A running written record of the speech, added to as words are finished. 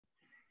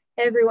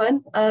Hey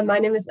everyone, my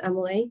name is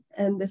Emily,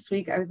 and this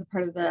week I was a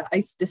part of the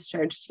ice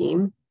discharge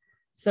team.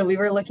 So we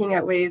were looking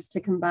at ways to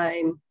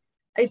combine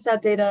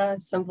ICESat data,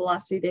 some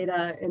velocity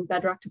data, and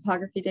bedrock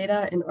topography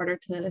data in order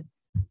to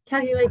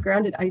calculate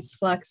grounded ice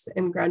flux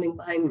and grounding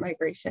line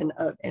migration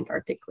of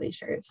Antarctic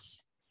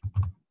glaciers.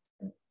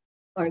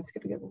 Lauren's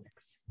going to go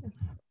next.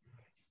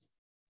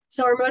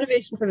 So our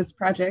motivation for this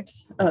project,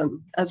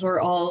 as we're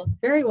all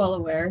very well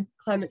aware,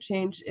 climate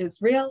change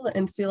is real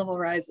and sea level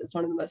rise is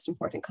one of the most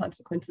important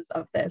consequences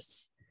of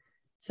this.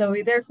 So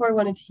we therefore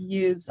wanted to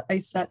use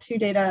ICESat-2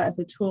 data as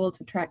a tool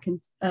to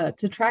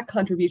track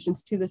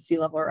contributions to the sea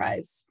level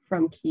rise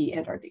from key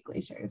Antarctic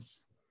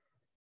glaciers.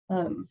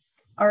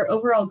 Our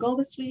overall goal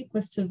this week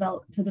was to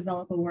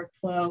develop a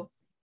workflow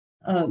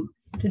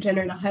to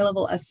generate a high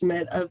level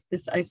estimate of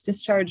this ice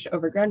discharge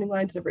over grounding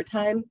lines over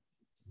time.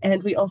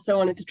 And we also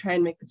wanted to try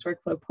and make this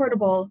workflow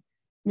portable,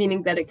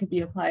 meaning that it could be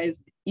applied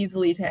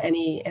easily to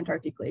any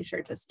Antarctic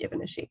glacier just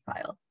given a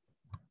shapefile.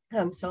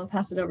 So I'll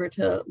pass it over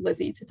to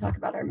Lizzie to talk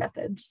about our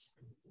methods.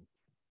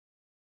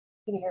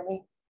 Can you hear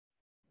me?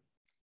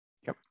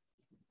 Yep.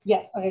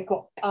 Yes, okay,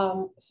 cool.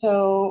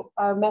 So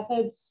our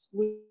methods,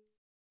 we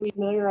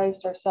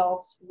familiarized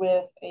ourselves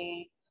with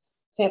a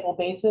sample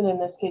basin. In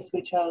this case,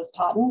 we chose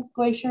Totten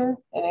Glacier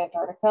in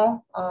Antarctica.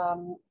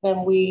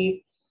 Then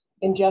we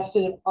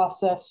ingested and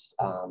processed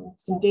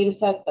some data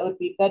sets that would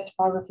be bed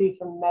topography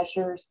from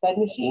Measure's bed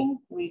machine.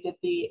 We did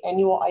the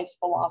annual ice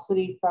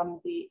velocity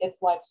from the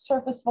its life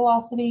surface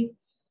velocity,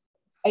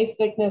 ice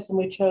thickness, and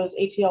we chose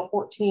ATL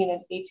 14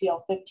 and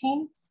ATL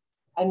 15.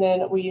 And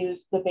then we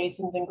used the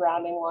basins and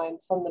grounding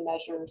lines from the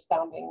Measure's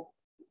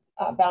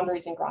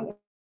boundaries and grounding.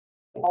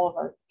 All of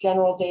our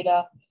general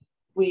data,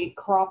 we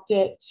cropped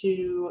it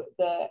to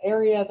the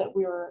area that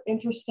we were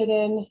interested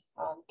in,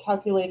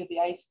 calculated the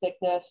ice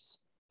thickness,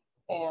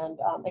 and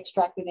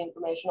extracted the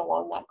information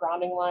along that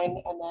grounding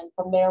line. And then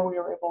from there, we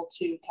were able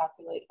to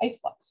calculate ice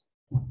flux.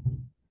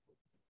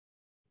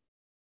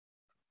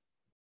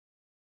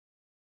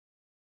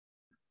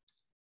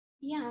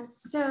 Yeah,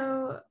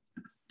 so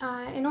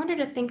in order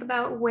to think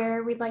about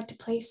where we'd like to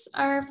place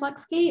our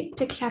flux gate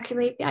to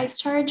calculate the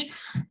ice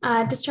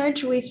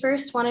discharge, we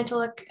first wanted to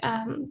look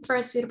for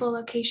a suitable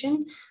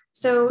location.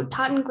 So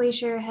Totten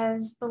Glacier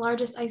has the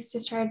largest ice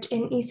discharge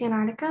in East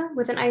Antarctica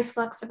with an ice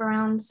flux of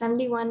around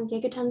 71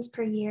 gigatons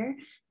per year,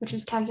 which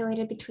was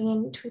calculated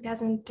between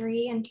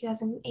 2003 and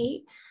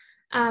 2008.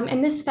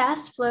 And this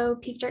fast flow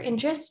piqued our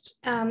interest,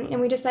 and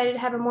we decided to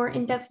have a more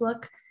in-depth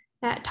look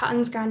at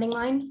Totten's grounding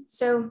line.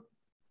 So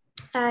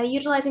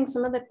utilizing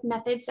some of the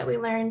methods that we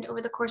learned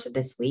over the course of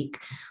this week,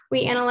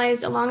 we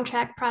analyzed along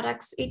track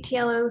products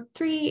ATL03,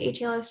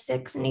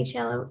 ATL06, and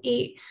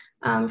ATL08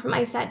 from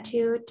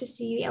ICESat-2 to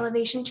see the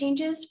elevation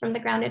changes from the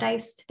grounded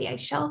ice to the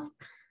ice shelf.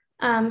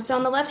 So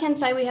on the left-hand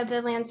side, we have the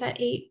Landsat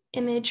 8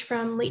 image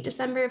from late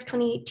December of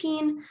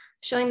 2018,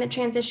 showing the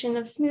transition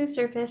of smooth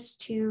surface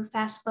to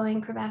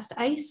fast-flowing crevassed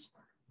ice.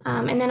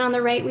 And then on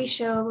the right, we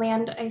show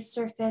land ice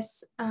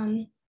surface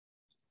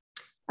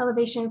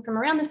elevation from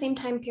around the same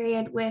time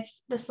period with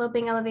the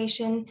sloping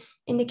elevation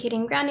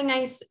indicating grounded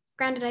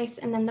ice,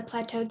 and then the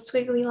plateaued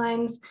squiggly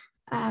lines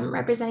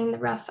representing the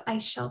rough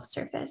ice shelf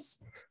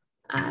surface.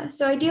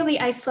 So ideally,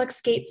 ice flux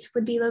gates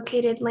would be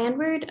located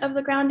landward of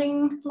the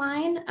grounding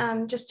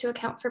line, just to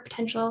account for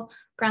potential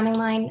grounding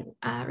line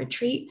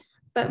retreat.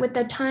 But with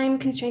the time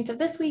constraints of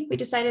this week, we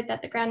decided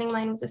that the grounding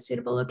line was a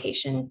suitable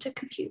location to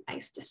compute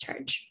ice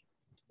discharge.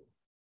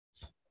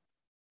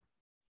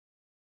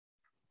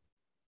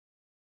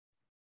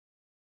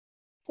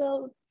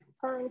 So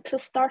to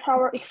start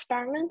our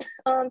experiment,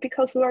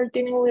 because we are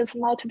dealing with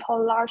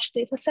multiple large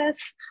data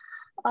sets,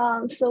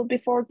 so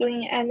before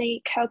doing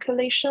any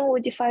calculation, we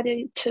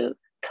decided to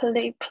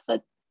clip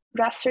the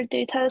raster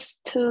data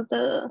to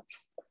the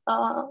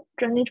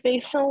drainage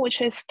basin,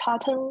 which is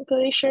Totten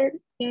Glacier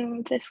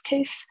in this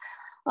case.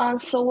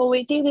 So what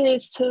we did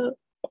is to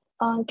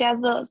get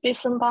the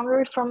basin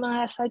boundary from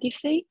an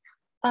SIDC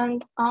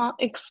and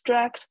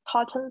extract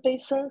Totten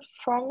Basin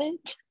from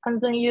it, and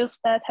then use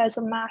that as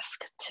a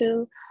mask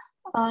to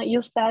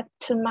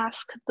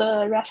mask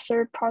the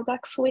raster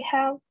products we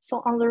have.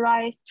 So on the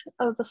right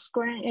of the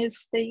screen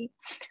is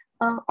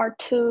our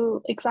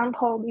two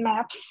example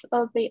maps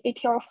of the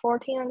ATL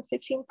 14 and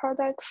 15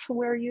 products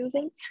we're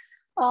using.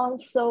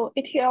 So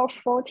ATL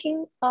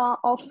 14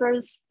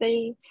 offers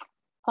the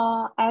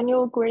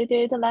annual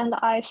graded land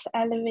ice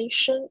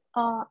elevation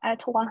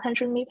at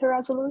 100-meter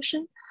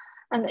resolution.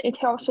 And the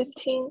ATL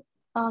 15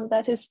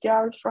 that is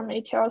derived from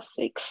ATL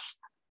 6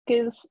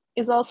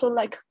 is also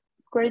like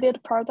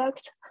graded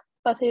product,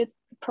 but it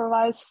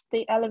provides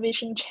the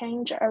elevation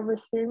change every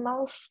 3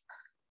 months.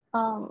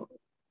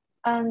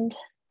 And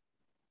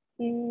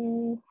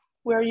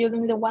we're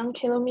using the 1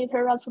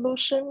 kilometer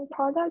resolution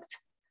product.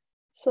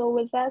 So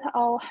with that,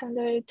 I'll hand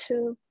it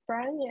to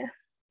Bryony.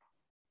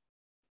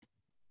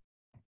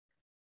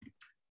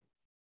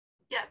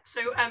 Yeah,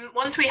 so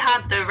once we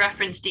had the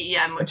reference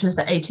DEM, which is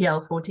the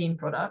ATL 14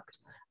 product,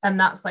 and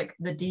that's like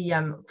the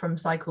DEM from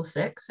cycle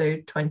 6, so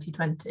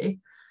 2020,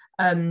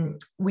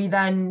 we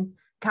then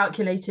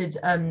calculated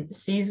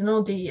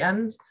seasonal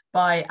DEMs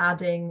by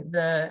adding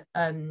the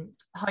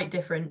height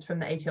difference from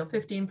the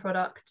ATL15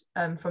 product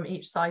from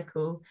each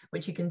cycle,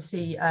 which you can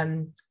see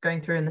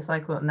going through in the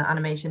cycle and the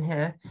animation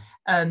here.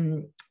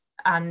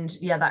 And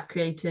yeah, that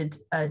created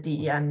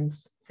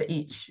DEMs for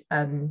each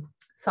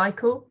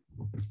cycle.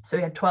 So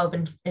we had 12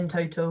 in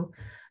total.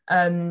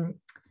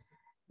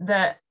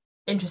 That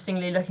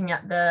interestingly, looking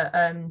at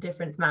the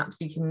difference maps,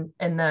 you can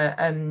in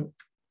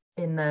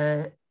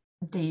the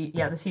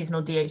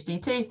seasonal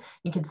DHDT,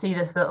 you can see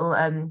this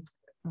little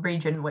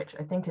region, which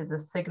I think is a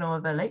signal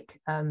of a lake,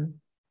 a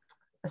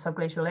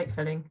subglacial lake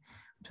filling,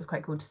 which was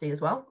quite cool to see as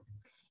well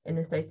in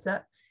this data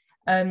set.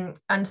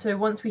 And so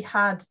once we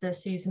had the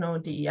seasonal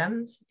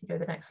DEMs, if you go to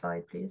the next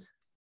slide, please.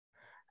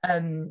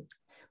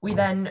 We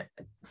then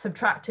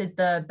subtracted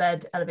the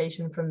bed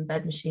elevation from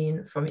bed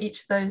machine from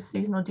each of those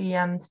seasonal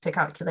DEMs to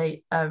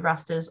calculate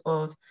rasters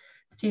of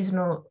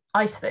seasonal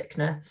ice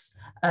thickness.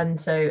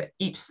 So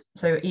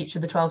each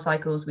of the 12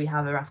 cycles, we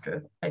have a raster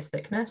of ice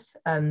thickness,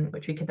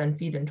 which we could then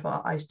feed into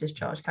our ice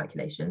discharge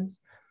calculations.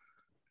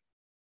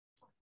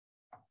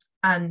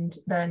 And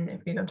then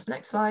if we go on to the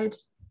next slide.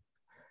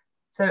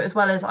 So as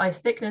well as ice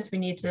thickness, we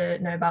need to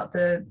know about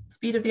the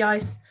speed of the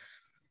ice.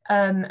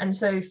 And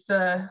so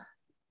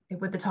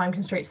with the time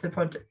constraints of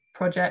the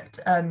project,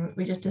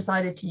 we just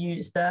decided to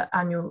use the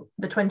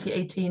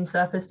 2018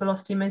 surface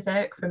velocity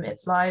mosaic from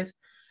It's Live.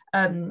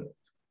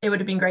 It would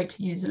have been great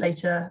to use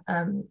later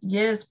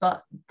years,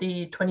 but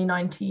the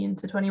 2019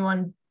 to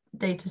 21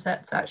 data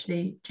sets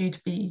actually due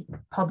to be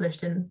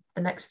published in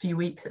the next few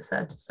weeks, it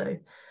said. So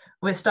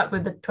we're stuck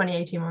with the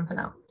 2018 one for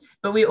now.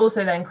 But we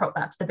also then crop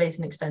that to the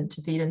Basin extent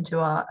to feed into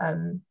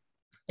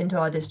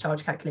our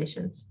discharge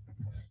calculations.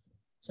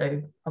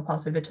 So I'll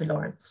pass over to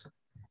Lawrence.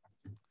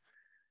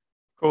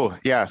 Cool.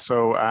 Yeah.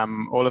 So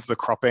all of the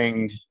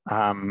cropping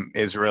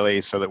is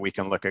really so that we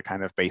can look at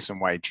kind of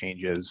basin-wide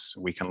changes.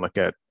 We can look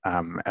at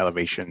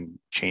elevation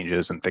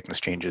changes and thickness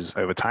changes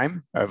over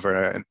time,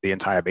 over the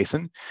entire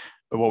basin.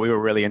 But what we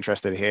were really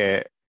interested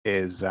here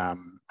is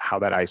how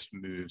that ice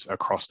moves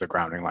across the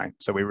grounding line.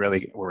 So we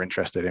really were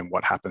interested in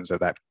what happens at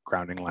that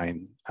grounding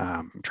line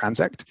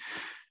transect.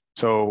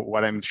 So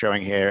what I'm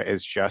showing here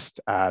is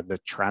just the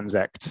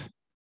transect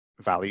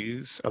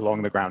values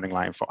along the grounding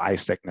line for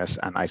ice thickness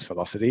and ice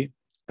velocity.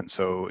 And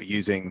so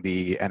using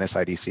the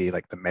NSIDC,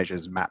 like the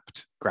measures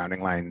mapped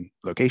grounding line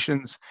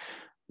locations,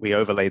 we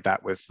overlaid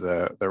that with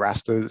the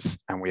rasters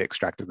and we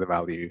extracted the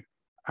value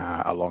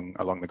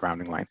along the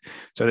grounding line.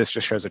 So this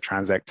just shows a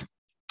transect.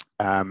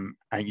 And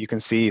you can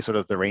see sort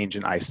of the range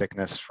in ice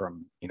thickness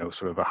from,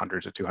 sort of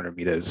 100 to 200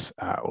 meters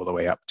all the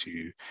way up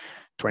to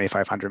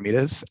 2,500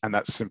 meters. And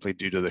that's simply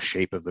due to the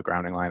shape of the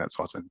grounding line at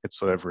Totten.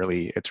 It's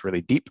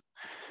really deep.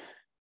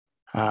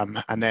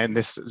 And then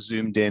this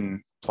zoomed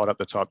in plot up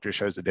the top just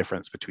shows the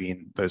difference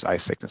between those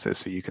ice thicknesses.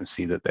 So you can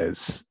see that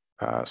there's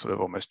sort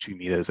of almost 2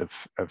 meters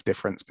of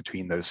difference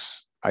between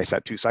those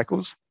ICESat-2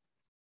 cycles.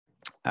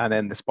 And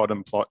then this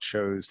bottom plot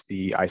shows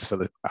the ice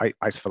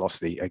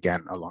velocity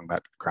again along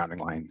that grounding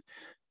line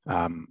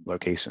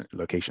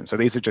location. So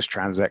these are just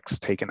transects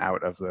taken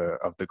out of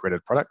the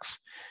gridded products.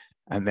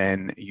 And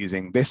then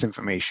using this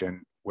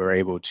information, we're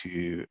able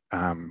to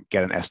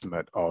get an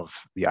estimate of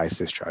the ice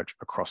discharge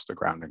across the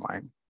grounding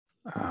line.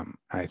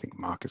 I think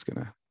Mark is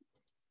going to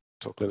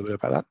talk a little bit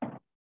about that.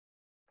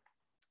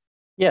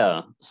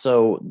 Yeah,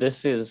 so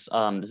this is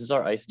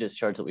our ice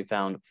discharge that we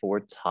found for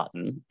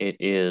Totten. It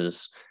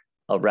is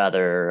a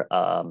rather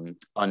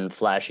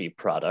unflashy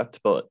product,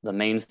 but the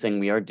main thing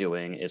we are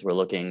doing is we're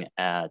looking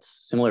at,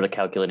 similar to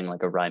calculating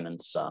like a Riemann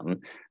sum,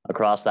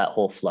 across that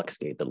whole flux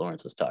gate that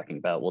Lawrence was talking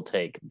about. We'll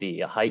take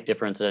the height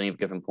difference at any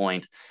given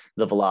point,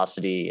 the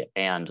velocity,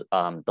 and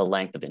the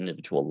length of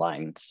individual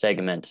line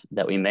segment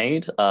that we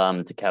made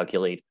to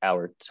calculate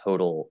our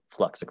total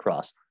flux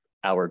across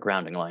our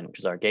grounding line, which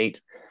is our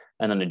gate,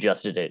 and then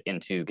adjusted it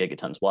into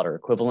gigatons water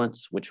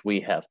equivalents, which we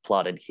have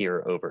plotted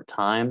here over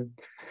time.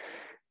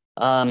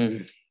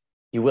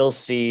 You will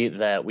see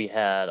that we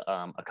had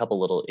a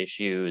couple little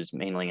issues,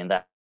 mainly in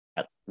that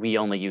we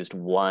only used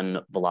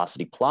one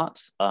velocity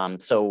plot.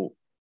 So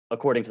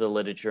according to the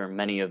literature,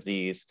 many of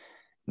these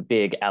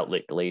big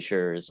outlet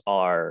glaciers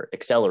are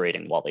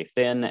accelerating while they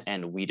thin,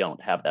 and we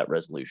don't have that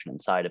resolution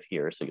inside of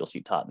here. So you'll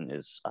see Totten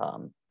is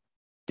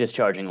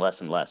discharging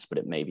less and less, but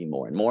it may be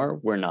more and more.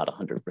 We're not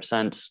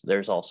 100%.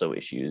 There's also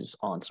issues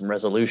on some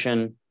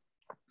resolution.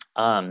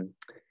 And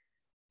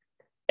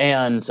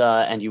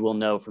you will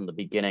know from the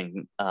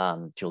beginning,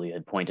 Julia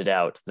had pointed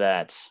out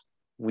that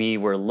we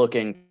were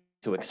looking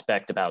to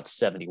expect about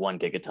 71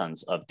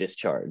 gigatons of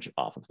discharge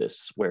off of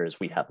this, whereas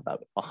we have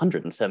about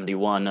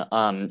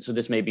 171. So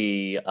this may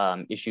be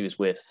issues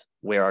with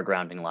where our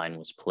grounding line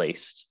was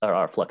placed, or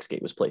our flux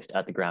gate was placed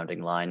at the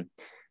grounding line,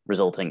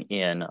 resulting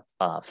in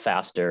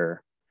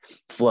faster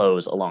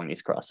flows along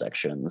these cross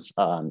sections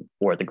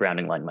or the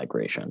grounding line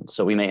migration.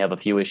 So we may have a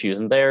few issues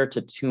in there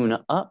to tune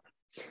up.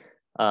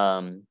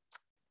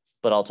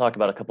 But I'll talk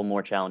about a couple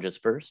more challenges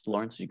first.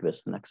 Lawrence, you give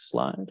us the next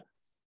slide.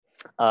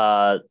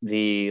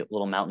 The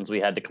little mountains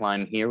we had to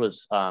climb here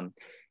was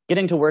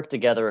getting to work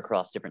together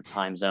across different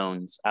time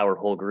zones. Our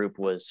whole group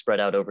was spread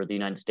out over the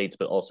United States,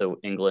 but also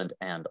England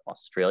and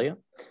Australia.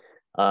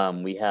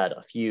 We had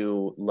a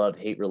few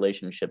love-hate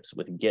relationships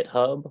with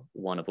GitHub,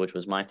 one of which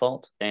was my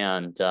fault.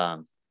 And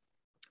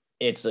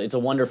it's a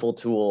wonderful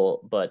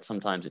tool, but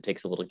sometimes it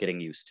takes a little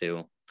getting used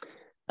to.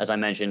 As I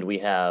mentioned, we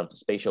have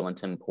spatial and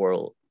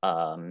temporal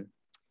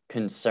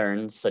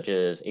concerns such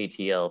as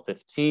ATL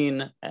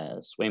 15,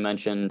 as Sway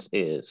mentioned,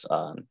 is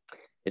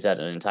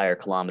at an entire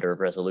kilometer of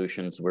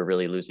resolution. So we're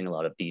really losing a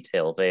lot of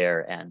detail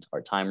there, and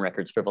our time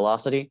records for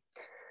velocity.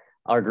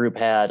 Our group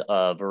had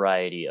a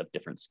variety of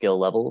different skill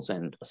levels,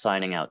 and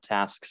assigning out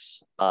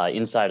tasks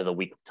inside of the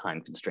week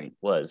time constraint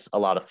was a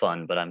lot of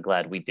fun, but I'm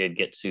glad we did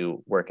get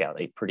to work out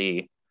a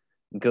pretty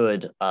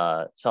good,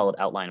 solid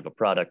outline of a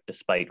product,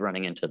 despite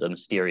running into the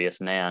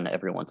mysterious Nan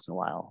every once in a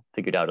while,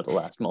 figured out at the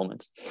last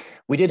moment.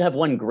 We did have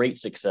one great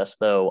success,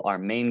 though. Our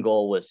main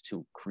goal was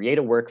to create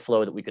a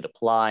workflow that we could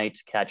apply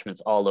to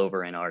catchments all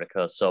over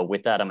Antarctica. So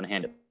with that, I'm going to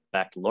hand it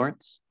back to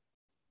Lawrence.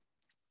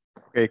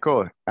 Okay,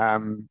 cool.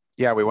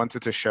 Yeah, we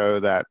wanted to show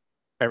that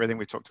everything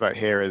we talked about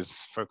here is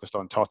focused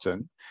on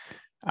Totten,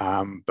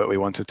 but we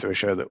wanted to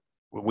show that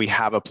we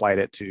have applied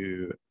it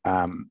to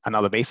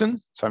another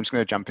basin. So I'm just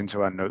going to jump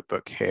into our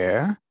notebook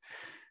here.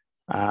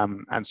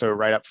 And so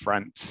right up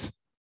front,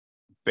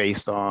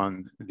 based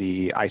on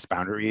the ice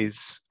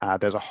boundaries,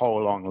 there's a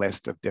whole long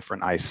list of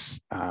different ice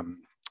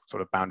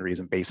sort of boundaries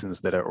and basins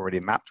that are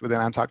already mapped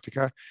within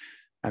Antarctica.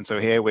 And so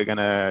here we're going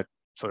to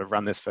sort of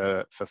run this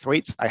for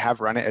Thwaites. I have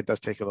run it. It does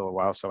take a little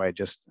while, so I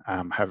just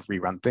have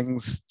rerun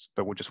things,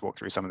 but we'll just walk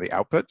through some of the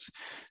outputs.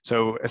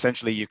 So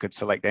essentially, you could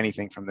select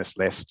anything from this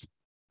list,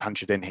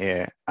 punch it in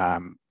here,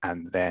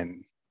 and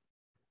then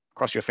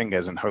cross your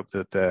fingers and hope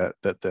that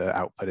the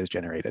output is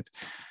generated.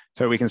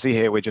 So we can see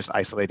here we're just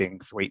isolating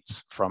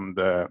Thwaites from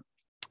the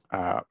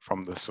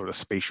sort of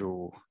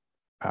spatial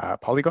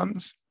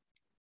polygons.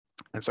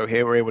 And so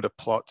here we're able to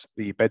plot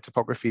the bed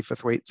topography for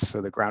Thwaites. So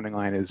the grounding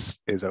line is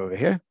over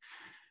here.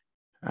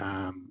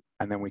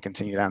 And then we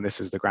continue down. This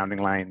is the grounding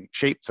line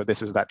shape. So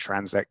this is that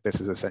transect.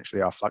 This is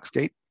essentially our flux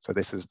gate. So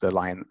this is the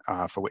line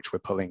for which we're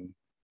pulling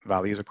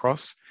values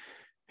across.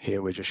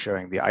 Here we're just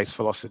showing the ice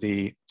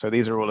velocity. So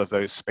these are all of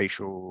those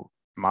spatial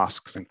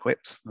masks and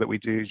clips that we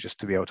do just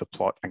to be able to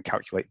plot and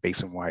calculate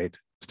basin-wide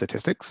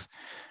statistics.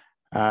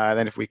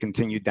 Then if we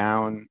continue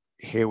down,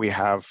 here we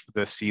have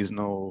the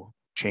seasonal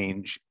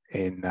change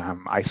in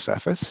ice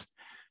surface.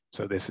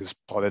 So this is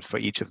plotted for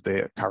each of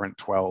the current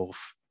 12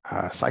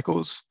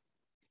 cycles.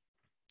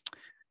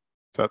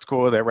 So that's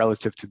cool. They're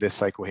relative to this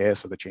cycle here.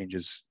 So the change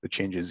is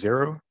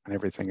 0, and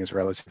everything is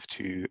relative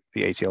to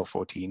the ATL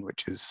 14,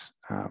 which is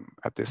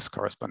at this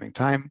corresponding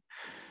time.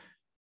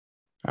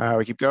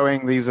 We keep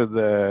going. These are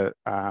the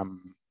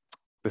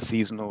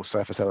seasonal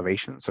surface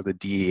elevations, so the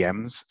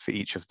DEMs for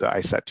each of the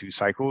ICESat-2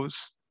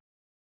 cycles.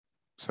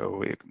 So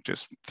we can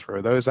just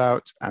throw those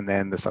out, and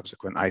then the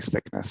subsequent ice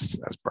thickness,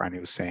 as Bryony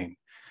was saying,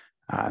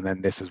 and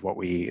then this is what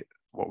we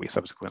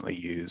subsequently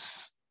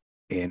use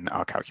in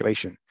our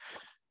calculation.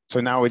 So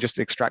now we just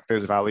extract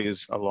those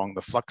values along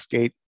the flux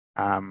gate,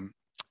 and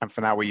for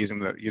now we're using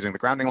the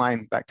grounding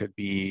line. That could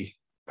be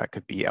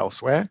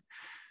elsewhere.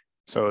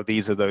 So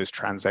these are those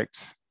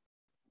transect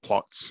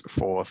plots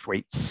for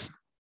Thwaites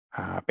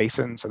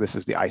Basin. So this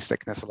is the ice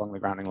thickness along the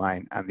grounding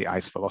line and the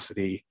ice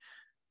velocity.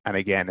 And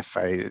again, if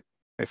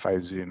I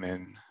zoom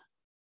in,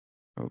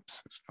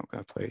 oops, it's not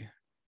going to play.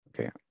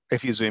 Okay,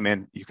 if you zoom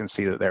in, you can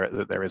see that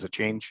there is a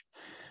change.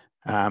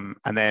 And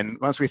then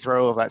once we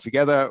throw all of that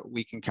together,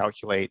 we can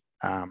calculate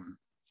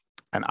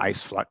an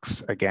ice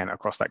flux again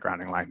across that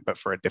grounding line, but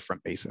for a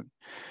different basin.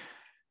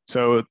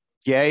 So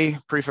yay,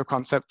 proof of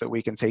concept that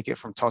we can take it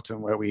from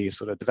Totten, where we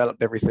sort of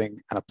developed everything,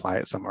 and apply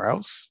it somewhere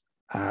else.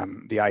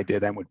 The idea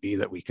then would be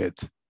that we could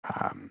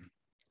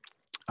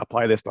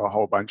apply this to a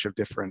whole bunch of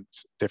different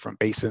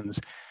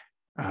basins,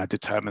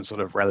 determine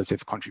sort of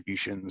relative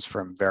contributions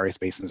from various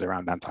basins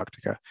around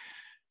Antarctica.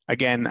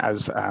 Again,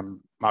 as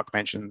Mark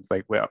mentioned,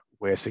 like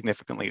we're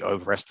significantly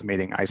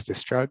overestimating ice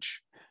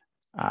discharge,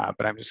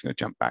 but I'm just going to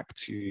jump back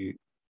to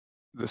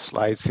the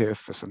slides here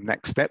for some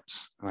next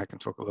steps, and I can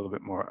talk a little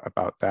bit more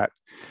about that.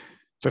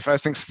 So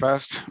first things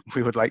first,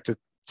 we would like to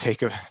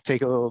take a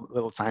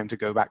little time to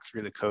go back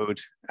through the code.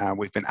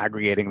 We've been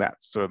aggregating that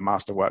sort of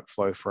master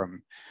workflow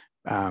from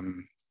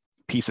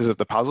pieces of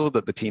the puzzle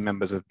that the team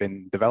members have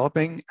been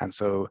developing, and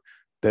so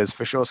there's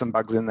for sure some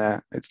bugs in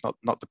there. It's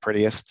not the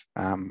prettiest,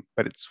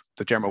 but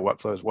the general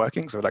workflow is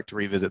working. So I'd like to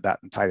revisit that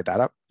and tidy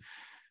that up.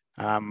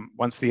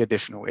 Once the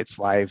additional It's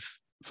Live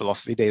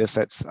velocity data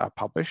sets are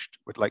published,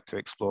 we'd like to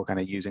explore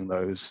kind of using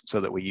those so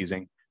that we're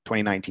using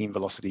 2019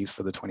 velocities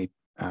for the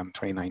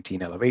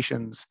 2019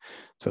 elevations,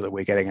 so that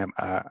we're getting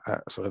a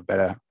sort of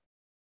better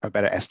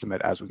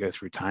estimate as we go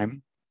through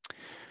time.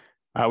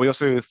 We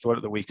also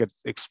thought that we could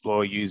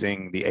explore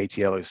using the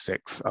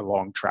ATL06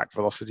 along track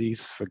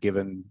velocities for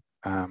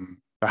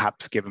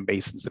perhaps given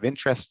basins of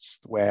interests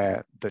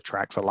where the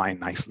tracks align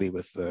nicely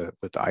with the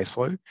ice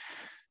flow.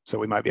 So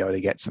we might be able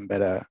to get some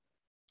better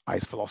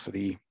ice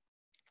velocity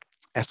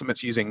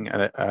estimates using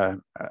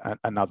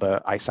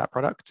another ICESat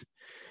product.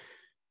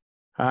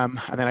 And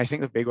then I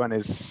think the big one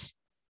is,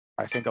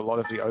 I think a lot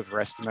of the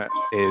overestimate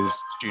is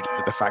due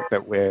to the fact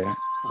that we're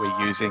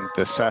using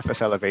the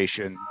surface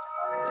elevation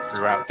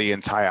throughout the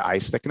entire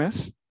ice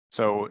thickness.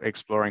 So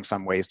exploring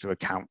some ways to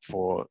account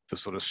for the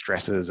sort of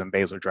stresses and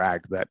basal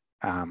drag that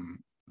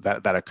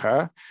that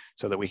occur,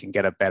 so that we can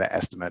get a better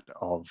estimate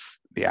of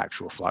the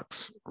actual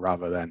flux,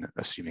 rather than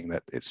assuming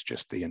that it's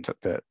just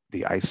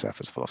the ice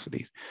surface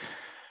velocity.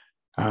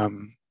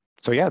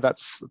 So yeah,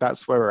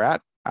 that's where we're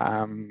at.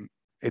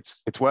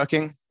 It's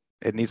working.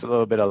 It needs a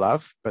little bit of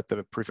love, but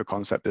the proof of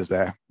concept is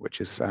there,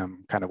 which is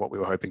kind of what we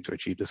were hoping to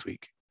achieve this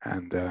week.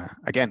 And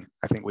again,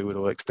 I think we would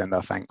all extend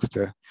our thanks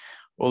to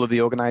all of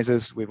the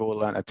organizers. We've all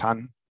learned a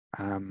ton,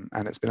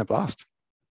 and it's been a blast.